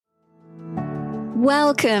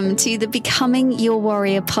Welcome to the Becoming Your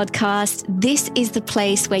Warrior podcast. This is the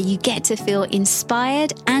place where you get to feel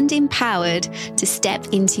inspired and empowered to step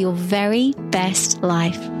into your very best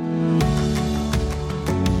life.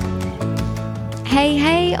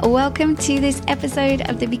 Hey, welcome to this episode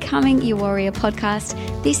of the Becoming Your Warrior podcast.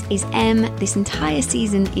 This is Em. This entire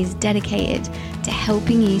season is dedicated to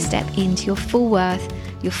helping you step into your full worth,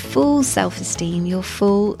 your full self-esteem, your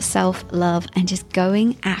full self-love, and just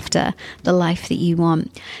going after the life that you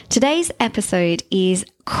want. Today's episode is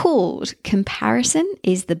called Comparison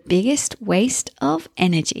is the Biggest Waste of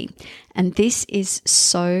Energy. And this is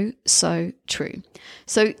so true.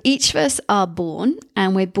 So each of us are born,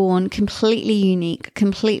 and we're born completely unique,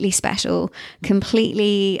 completely special,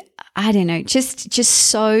 completely, just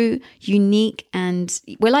so unique, and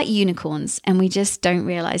we're like unicorns and we just don't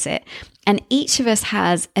realize it. And each of us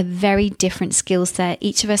has a very different skill set.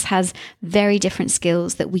 Each of us has very different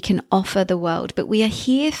skills that we can offer the world, but we are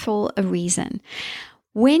here for a reason.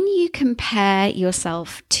 When you compare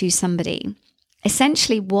yourself to somebody,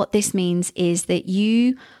 essentially what this means is that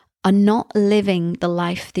you are not living the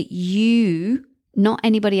life that you, not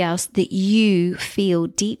anybody else, that you feel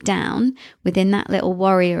deep down within that little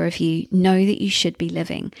warrior of you know that you should be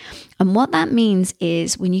living. And what that means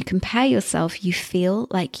is when you compare yourself, you feel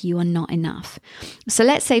like you are not enough. So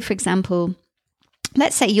let's say, for example,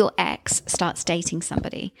 let's say your ex starts dating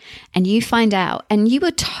somebody and you find out, and you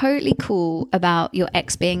were totally cool about your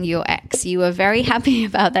ex being your ex. You were very happy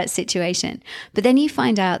about that situation. But then you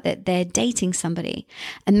find out that they're dating somebody,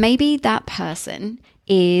 and maybe that person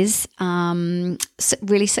is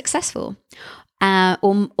really successful,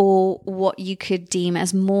 or what you could deem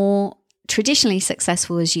as more traditionally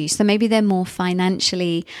successful as you. So maybe they're more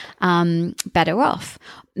financially better off.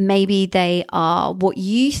 Maybe they are what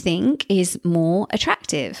you think is more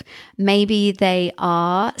attractive. Maybe they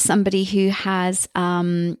are somebody who has,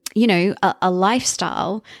 a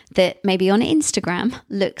lifestyle that maybe on Instagram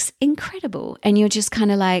looks incredible. And you're just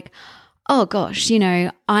kind of like, oh gosh,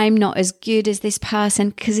 I'm not as good as this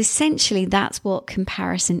person, because essentially that's what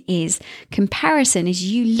comparison is. Comparison is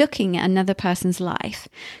you looking at another person's life,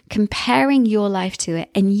 comparing your life to it,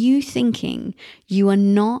 and you thinking you are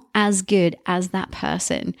not as good as that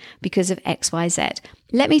person because of X, Y, Z.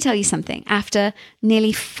 Let me tell you something. After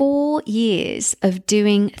nearly 4 years of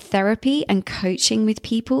doing therapy and coaching with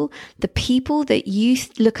people, the people that you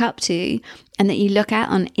look up to and that you look at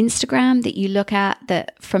on Instagram, that you look at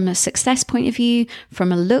that from a success point of view,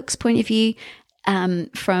 from a looks point of view,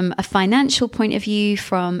 from a financial point of view,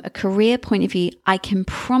 from a career point of view, I can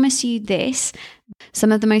promise you this.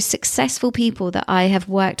 Some of the most successful people that I have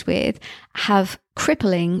worked with have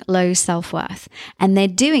crippling low self-worth, and they're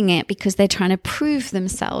doing it because they're trying to prove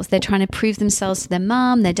themselves. They're trying to prove themselves to their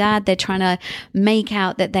mom, their dad. They're trying to make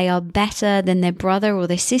out that they are better than their brother or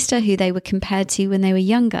their sister who they were compared to when they were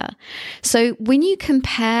younger. So when you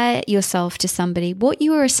compare yourself to somebody, what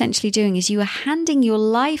you are essentially doing is you are handing your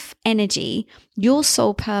life energy, your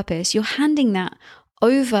soul purpose, you're handing that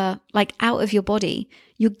over, like out of your body.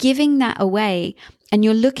 You're giving that away, and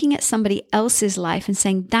you're looking at somebody else's life and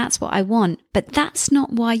saying, that's what I want. But that's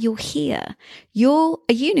not why you're here. You're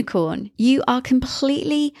a unicorn. You are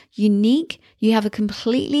completely unique. You have a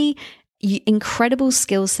completely incredible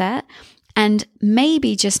skill set. And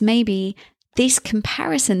maybe, just maybe, this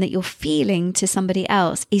comparison that you're feeling to somebody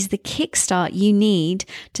else is the kickstart you need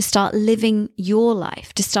to start living your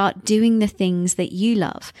life, to start doing the things that you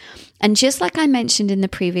love. And just like I mentioned in the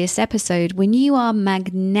previous episode, when you are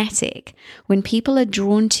magnetic, when people are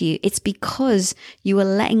drawn to you, it's because you are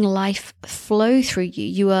letting life flow through you.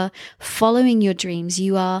 You are following your dreams.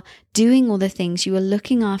 You are doing all the things. You are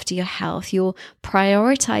looking after your health. You're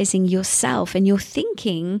prioritizing yourself, and you're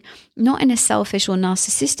thinking not in a selfish or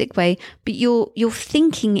narcissistic way, but you're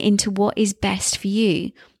thinking into what is best for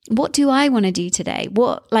you. What do I want to do today?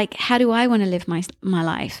 How do I want to live my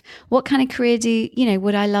life? What kind of career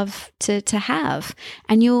would I love to have?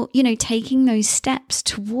 And you're, taking those steps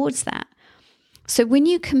towards that. So when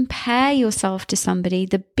you compare yourself to somebody,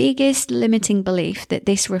 the biggest limiting belief that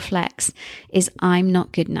this reflects is I'm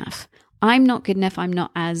not good enough. I'm not good enough. I'm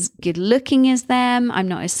not as good looking as them. I'm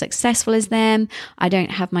not as successful as them. I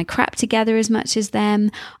don't have my crap together as much as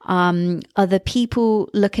them. Other people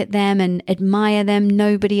look at them and admire them.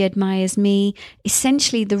 Nobody admires me.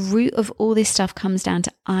 Essentially, the root of all this stuff comes down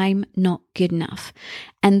to I'm not good enough.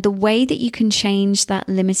 And the way that you can change that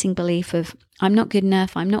limiting belief of I'm not good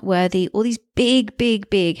enough, I'm not worthy, all these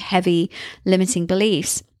big, heavy limiting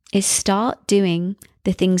beliefs is start doing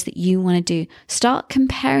the things that you want to do. Start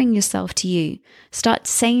comparing yourself to you. Start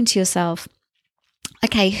saying to yourself,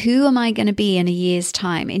 okay, who am I going to be in a year's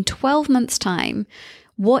time? In 12 months' time,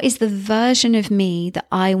 what is the version of me that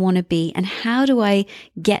I want to be? And how do I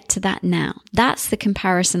get to that now? That's the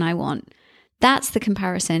comparison I want. That's the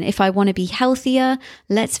comparison. If I want to be healthier,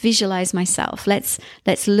 let's visualize myself. Let's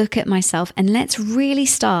look at myself and let's really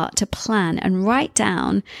start to plan and write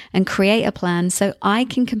down and create a plan so I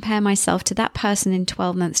can compare myself to that person in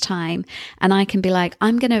 12 months time. And I can be like,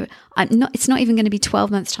 it's not even going to be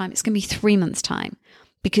 12 months time. It's going to be 3 months time.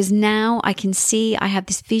 Because now I can see I have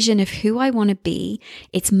this vision of who I want to be.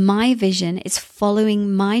 It's my vision. It's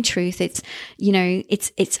following my truth. It's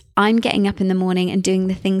I'm getting up in the morning and doing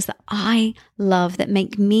the things that I love that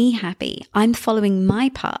make me happy. I'm following my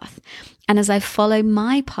path. And as I follow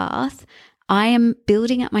my path, I am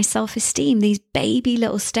building up my self-esteem. These baby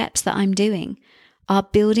little steps that I'm doing are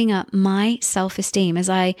building up my self-esteem as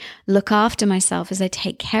I look after myself, as I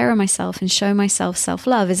take care of myself and show myself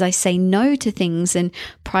self-love, as I say no to things and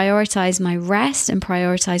prioritize my rest and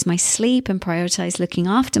prioritize my sleep and prioritize looking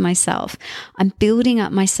after myself. I'm building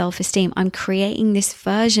up my self-esteem. I'm creating this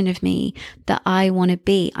version of me that I want to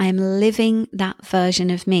be. I am living that version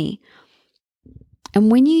of me. And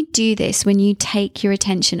when you do this, when you take your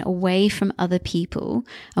attention away from other people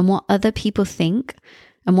and what other people think,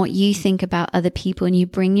 and what you think about other people, and you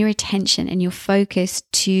bring your attention and your focus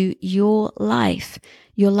to your life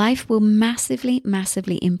will massively,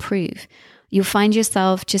 massively improve. You'll find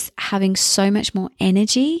yourself just having so much more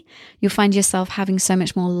energy. You'll find yourself having so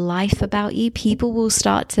much more life about you. People will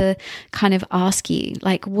start to kind of ask you,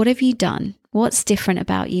 like, what have you done? What's different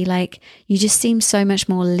about you? Like, you just seem so much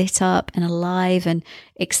more lit up and alive and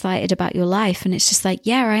excited about your life. And it's just like,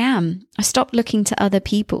 yeah, I am. I stopped looking to other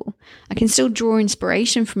people. I can still draw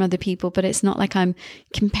inspiration from other people, but it's not like I'm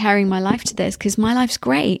comparing my life to theirs, because my life's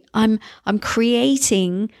great. I'm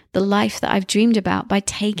creating the life that I've dreamed about by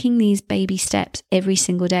taking these baby steps every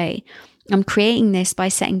single day. I'm creating this by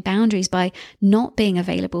setting boundaries, by not being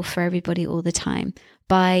available for everybody all the time,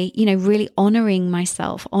 by, really honoring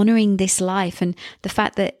myself, honoring this life and the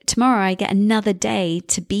fact that tomorrow I get another day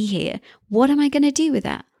to be here. What am I going to do with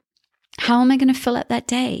that? How am I going to fill up that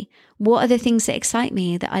day? What are the things that excite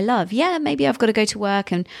me, that I love? Yeah, maybe I've got to go to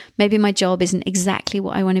work and maybe my job isn't exactly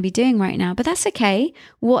what I want to be doing right now, but that's okay.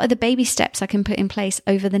 What are the baby steps I can put in place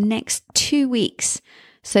over the next 2 weeks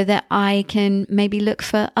so that I can maybe look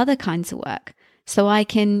for other kinds of work? So I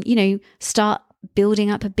can, start building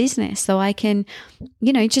up a business, so I can,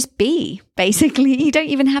 just be, basically. You don't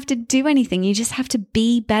even have to do anything. You just have to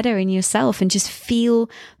be better in yourself and just feel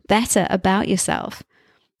better about yourself.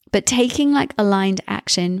 But taking like aligned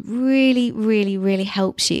action really, really, really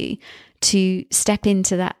helps you to step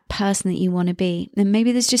into that person that you want to be. And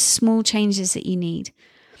maybe there's just small changes that you need.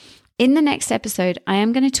 In the next episode, I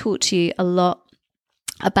am going to talk to you a lot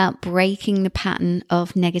about breaking the pattern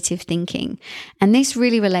of negative thinking. And this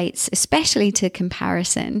really relates especially to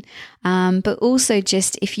comparison, but also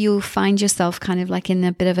just if you find yourself kind of like in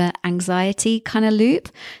a bit of an anxiety kind of loop,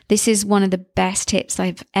 this is one of the best tips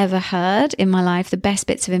I've ever heard in my life, the best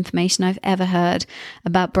bits of information I've ever heard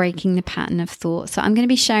about breaking the pattern of thought. So I'm going to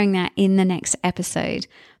be sharing that in the next episode.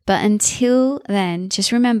 But until then,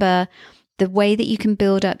 just remember, the way that you can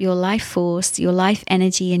build up your life force, your life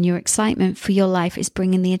energy, and your excitement for your life is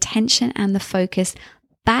bringing the attention and the focus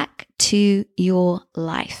back to your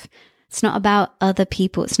life. It's not about other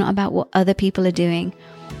people. It's not about what other people are doing.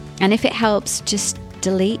 And if it helps, just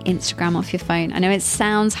delete Instagram off your phone. I know it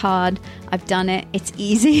sounds hard. I've done it. It's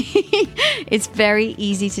easy. It's very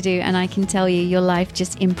easy to do. And I can tell you, your life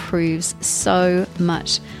just improves so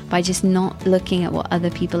much by just not looking at what other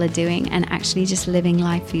people are doing and actually just living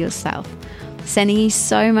life for yourself. Sending you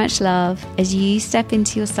so much love as you step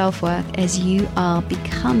into your self-worth, as you are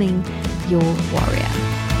becoming your warrior.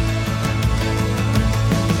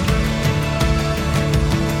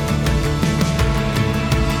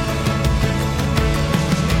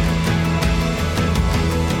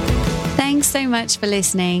 So much for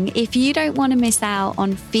listening. If you don't want to miss out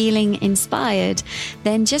on feeling inspired,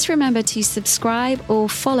 then just remember to subscribe or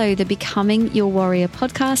follow the Becoming Your Warrior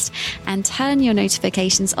podcast and turn your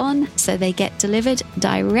notifications on so they get delivered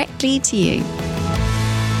directly to you.